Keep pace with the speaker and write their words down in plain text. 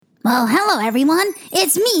Well, hello everyone.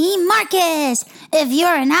 It's me, Marcus. If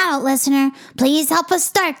you're an adult listener, please help us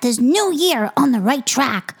start this new year on the right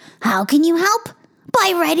track. How can you help?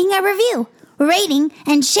 By writing a review, rating,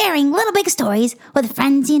 and sharing Little Big Stories with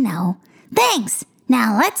friends you know. Thanks.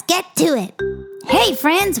 Now let's get to it. Hey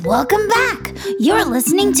friends, welcome back. You're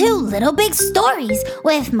listening to Little Big Stories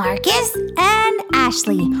with Marcus and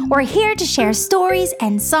Ashley. We're here to share stories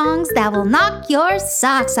and songs that will knock your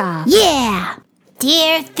socks off. Yeah!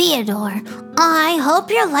 Dear Theodore, I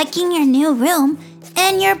hope you're liking your new room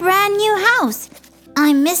and your brand new house.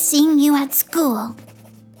 I miss seeing you at school.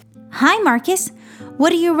 Hi, Marcus.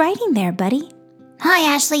 What are you writing there, buddy?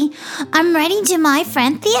 Hi, Ashley. I'm writing to my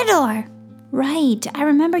friend Theodore. Right. I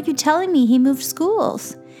remember you telling me he moved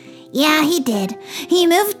schools. Yeah, he did. He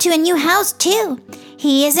moved to a new house, too.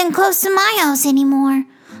 He isn't close to my house anymore.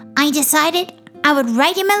 I decided I would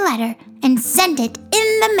write him a letter and send it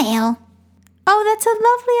in the mail. Oh, that's a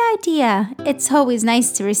lovely idea. It's always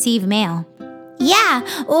nice to receive mail. Yeah,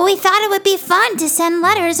 well, we thought it would be fun to send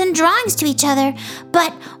letters and drawings to each other,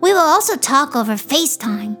 but we will also talk over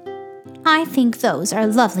FaceTime. I think those are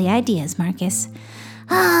lovely ideas, Marcus.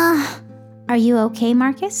 Are you okay,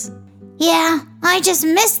 Marcus? Yeah, I just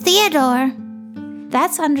miss Theodore.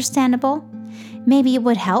 That's understandable. Maybe it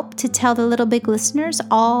would help to tell the Little Big listeners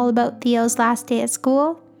all about Theo's last day at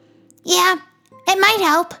school. Yeah, it might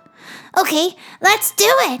help. Okay, let's do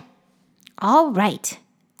it. All right.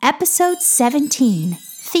 Episode 17.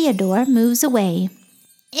 Theodore Moves Away.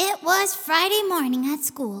 It was Friday morning at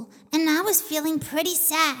school, and I was feeling pretty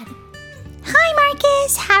sad. Hi,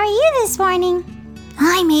 Marcus. How are you this morning?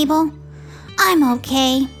 Hi, Mabel. I'm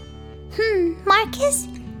okay. Marcus,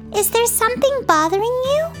 is there something bothering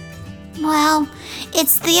you? Well,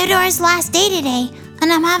 it's Theodore's last day today,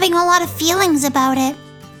 and I'm having a lot of feelings about it.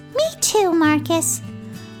 Me too, Marcus.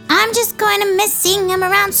 I'm just going to miss seeing him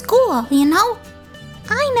around school, you know?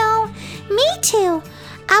 I know. Me too.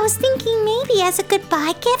 I was thinking maybe as a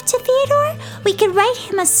goodbye gift to Theodore, we could write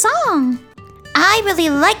him a song. I really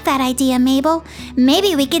like that idea, Mabel.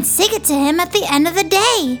 Maybe we can sing it to him at the end of the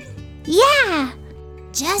day. Yeah.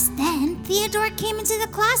 Just then, Theodore came into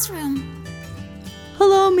the classroom.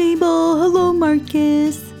 Hello, Mabel. Hello,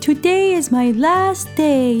 Marcus. Today is my last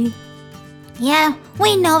day. Yeah,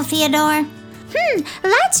 we know, Theodore.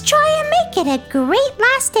 Let's try and make it a great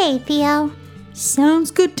last day, Theo. Sounds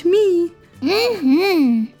good to me.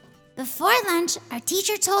 Before lunch, our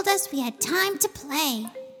teacher told us we had time to play.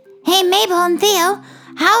 Hey, Mabel and Theo,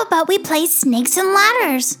 how about we play Snakes and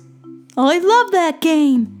Ladders? I love that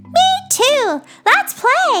game. Me too. Let's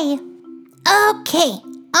play. Okay,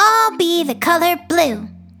 I'll be the color blue.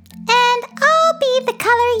 And I'll be the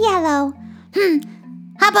color yellow.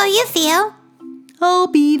 How about you, Theo? I'll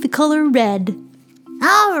be the color red.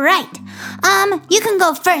 All right. You can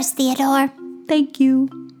go first, Theodore. Thank you.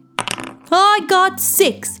 I got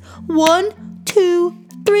 6. 1, 2,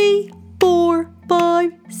 3, 4,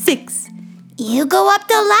 5, 6. You go up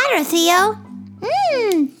the ladder, Theo.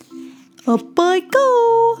 Up I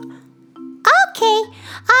go. Okay.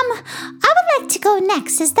 I would like to go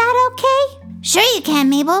next. Is that okay? Sure you can,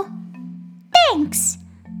 Mabel. Thanks.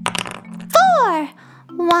 4.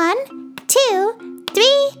 1, 2,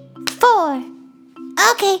 3, 4.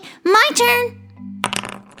 Okay, my turn.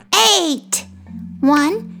 8.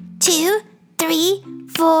 1, 2, 3,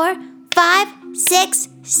 4, 5, 6,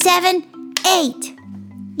 7, 8.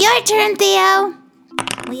 Your turn, Theo.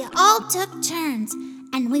 We all took turns,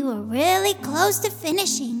 and we were really close to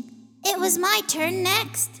finishing. It was my turn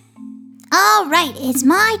next. All right, it's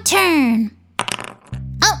my turn.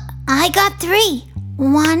 Oh, I got 3.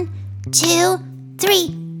 1, 2,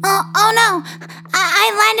 3. Oh no,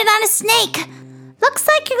 I landed on a snake. Looks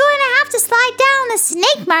like you're going to have to slide down the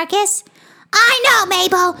snake, Marcus. I know,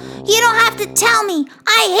 Mabel. You don't have to tell me.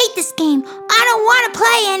 I hate this game. I don't want to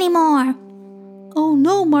play anymore. Oh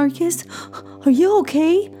no, Marcus. Are you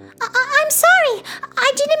okay? I'm sorry.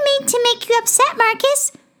 I didn't mean to make you upset,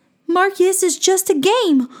 Marcus. Marcus, is just a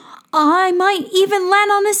game. I might even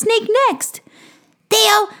land on a snake next.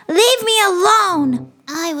 Theo, leave me alone.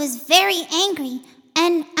 I was very angry,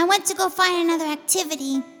 and I went to go find another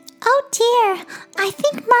activity. Oh dear, I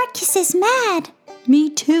think Marcus is mad.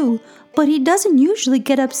 Me too, but he doesn't usually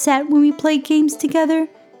get upset when we play games together.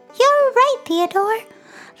 You're right, Theodore.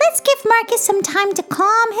 Let's give Marcus some time to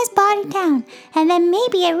calm his body down, and then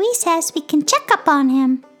maybe at recess we can check up on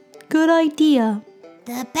him. Good idea.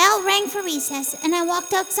 The bell rang for recess, and I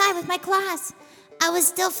walked outside with my class. I was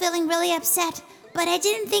still feeling really upset, but I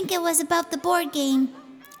didn't think it was about the board game.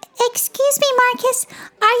 Excuse me, Marcus.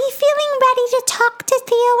 Are you feeling ready to talk to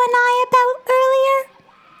Theo and I about earlier?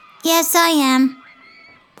 Yes, I am.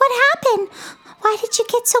 What Why did you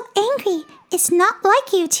get so angry? It's not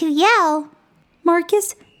like you to yell.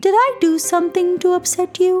 Marcus, did I do something to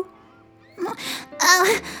upset you? No,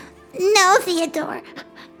 Theodore.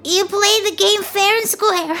 You played the game fair and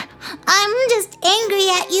square. I'm just angry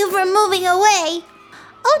at you for moving away.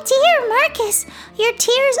 Oh dear, Marcus, your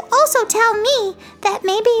tears also tell me that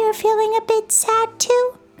maybe you're feeling a bit sad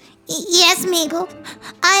too. Yes, Mabel.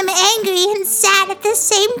 I'm angry and sad at the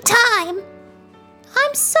same time.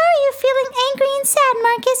 I'm sorry you're feeling angry and sad,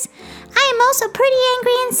 Marcus. I am also pretty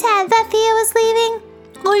angry and sad that Theo is leaving.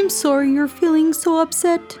 I'm sorry you're feeling so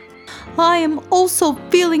upset. I am also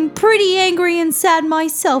feeling pretty angry and sad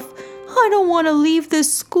myself. I don't want to leave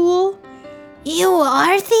this school. You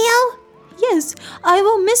are, Theo? Yes, I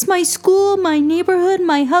will miss my school, my neighborhood,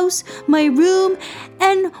 my house, my room,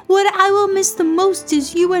 and what I will miss the most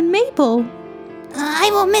is you and Mabel. I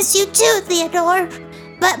will miss you too, Theodore.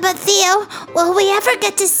 But Theo, will we ever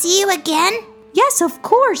get to see you again? Yes, of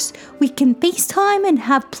course. We can FaceTime and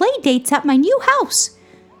have play dates at my new house.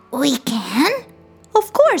 We can?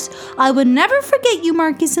 Of course. I would never forget you,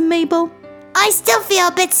 Marcus and Mabel. I still feel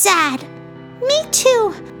a bit sad. Me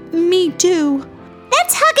too. Me too.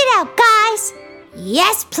 Let's hug it out, guys.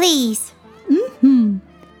 Yes, please.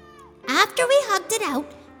 After we hugged it out,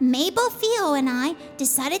 Mabel, Theo, and I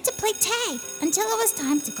decided to play tag until it was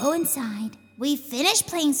time to go inside. We finished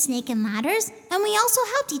playing snake and ladders, and we also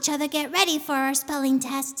helped each other get ready for our spelling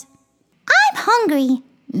test. I'm hungry.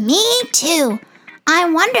 Me too. I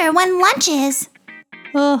wonder when lunch is.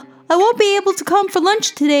 I won't be able to come for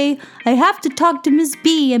lunch today. I have to talk to Miss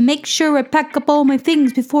B and make sure I pack up all my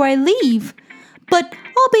things before I leave. But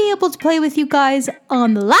I'll be able to play with you guys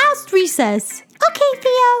on the last recess. Okay,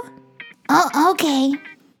 Theo. Oh, okay.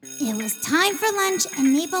 It was time for lunch,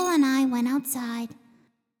 and Mabel and I went outside.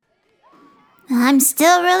 I'm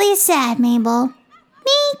still really sad, Mabel.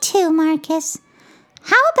 Me too, Marcus.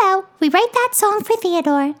 How about we write that song for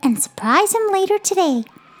Theodore and surprise him later today?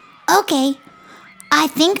 Okay. I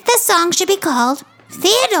think the song should be called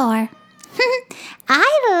Theodore. I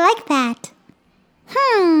like that.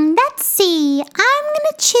 Let's see. I'm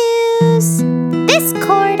gonna choose this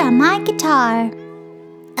chord on my guitar.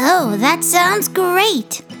 Oh, that sounds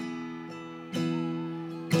great.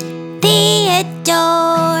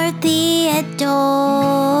 Theodore, Theodore.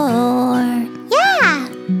 Yeah.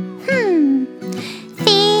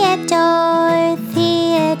 Theodore,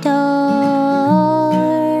 Theodore.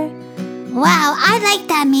 Wow, I like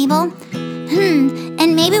that, Mabel.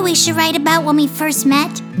 And maybe we should write about when we first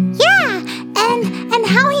met. Yeah, and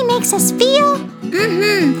how he makes us feel.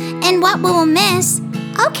 And what we will miss.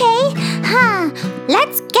 Okay,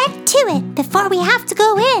 let's get to it before we have to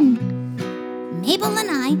go in. Mabel and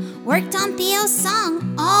I worked on Theo's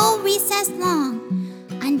song all recess long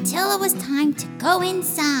until it was time to go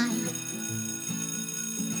inside.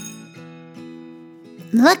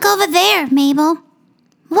 Look over there, Mabel.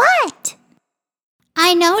 What?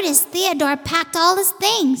 I noticed Theodore packed all his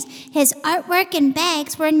things. His artwork and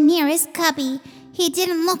bags were near his cubby. He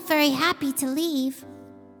didn't look very happy to leave.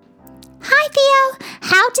 Hi, Theo.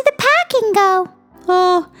 How did the packing go?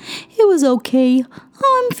 Oh, it was okay.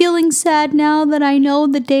 I'm feeling sad now that I know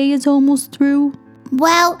the day is almost through.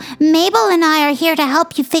 Well, Mabel and I are here to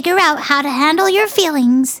help you figure out how to handle your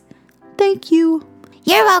feelings. Thank you.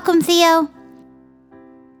 You're welcome, Theo.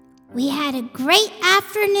 We had a great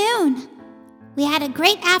afternoon.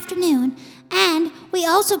 And we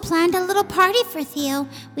also planned a little party for Theo.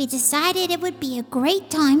 We decided it would be a great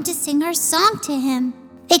time to sing our song to him.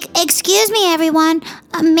 Excuse me, everyone.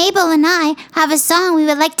 Mabel and I have a song we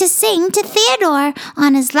would like to sing to Theodore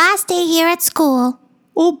on his last day here at school.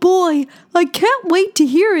 Oh boy, I can't wait to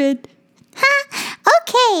hear it.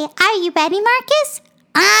 Okay, are you ready, Marcus?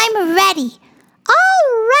 I'm ready.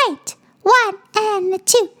 All right. 1 and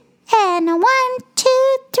 2 and 1,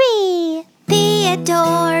 2, 3.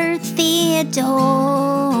 Theodore,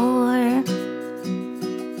 Theodore.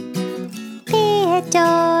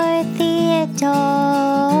 Theodore, Theodore.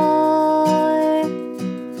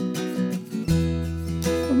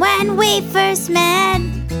 When we first met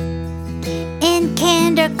in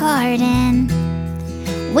kindergarten,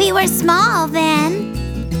 we were small then,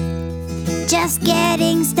 just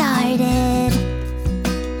getting started.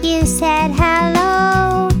 You said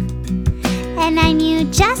hello, and I knew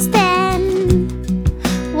just then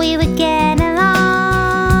we would get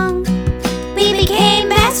along. We became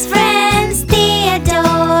best friends,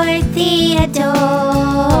 Theodore, Theodore.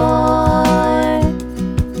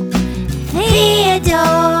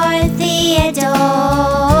 Theodore, Theodore.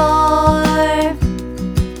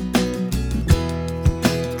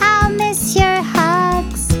 I'll miss your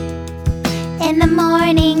hugs In the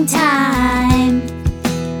morning time,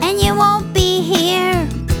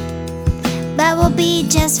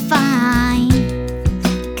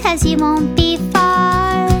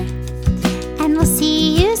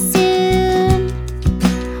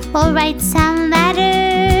 or write some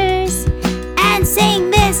letters and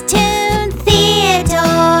sing this tune.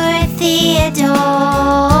 Theodore, Theodore,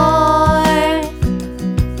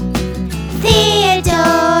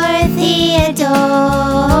 Theodore, Theodore.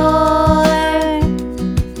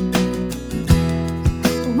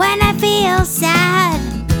 When I feel sad,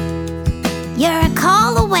 you're a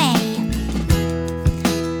call away.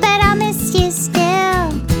 but I'll miss you still,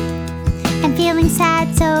 and feeling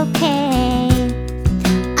sad's okay.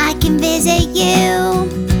 I can visit you,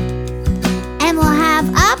 and we'll have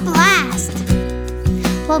a blast.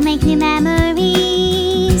 We'll make new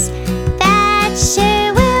memories that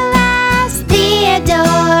sure will last.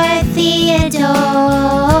 Theodore, Theodore,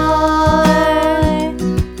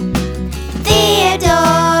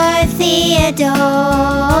 Theodore, Theodore,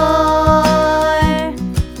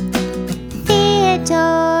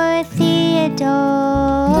 Theodore, Theodore,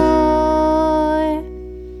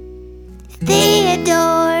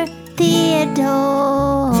 Theodore,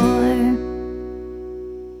 Theodore.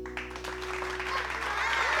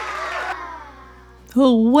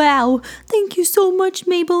 Oh, wow. Thank you so much,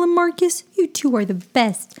 Mabel and Marcus. You two are the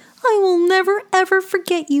best. I will never, ever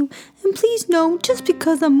forget you. And please know, just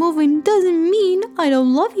because I'm moving doesn't mean I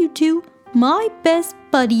don't love you two. My best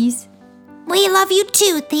buddies. We love you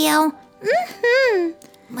too, Theo.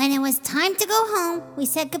 When it was time to go home, we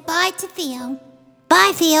said goodbye to Theo.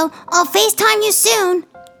 Bye, Theo. I'll FaceTime you soon.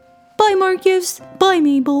 Bye, Marcus. Bye,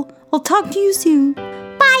 Mabel. I'll talk to you soon.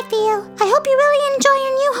 Bye, Theo. I hope you really enjoy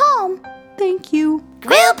your new home. Thank you.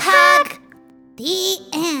 Group hug. The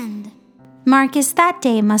end. Marcus, that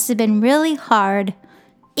day must have been really hard.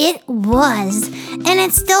 It was. And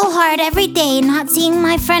it's still hard every day not seeing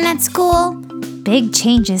my friend at school. Big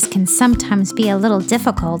changes can sometimes be a little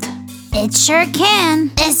difficult. It sure can.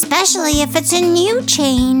 Especially if it's a new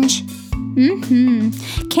change.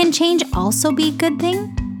 Can change also be a good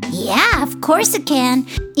thing? Yeah, of course it can.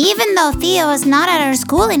 Even though Theo is not at our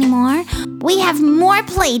school anymore, we have more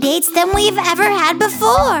play dates than we've ever had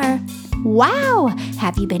before. Wow!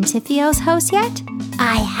 Have you been to Theo's house yet?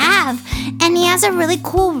 I have, and he has a really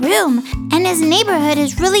cool room, and his neighborhood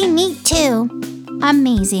is really neat too.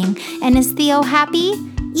 Amazing. And is Theo happy?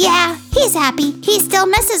 Yeah, he's happy. He still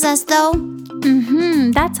misses us though.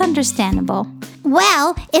 That's understandable.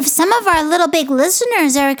 Well, if some of our Little Big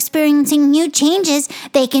listeners are experiencing new changes,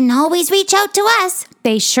 they can always reach out to us.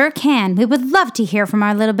 They sure can. We would love to hear from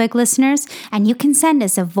our Little Big listeners, and you can send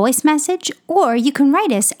us a voice message or you can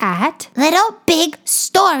write us at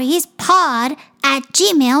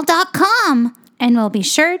littlebigStoriespod@gmail.com. and we'll be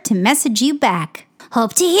sure to message you back.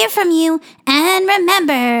 Hope to hear from you, and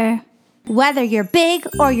remember, Whether you're big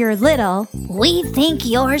or you're little, we think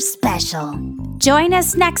you're special. join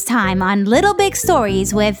us next time on Little Big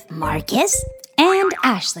Stories with Marcus, and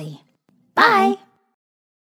Ashley. bye.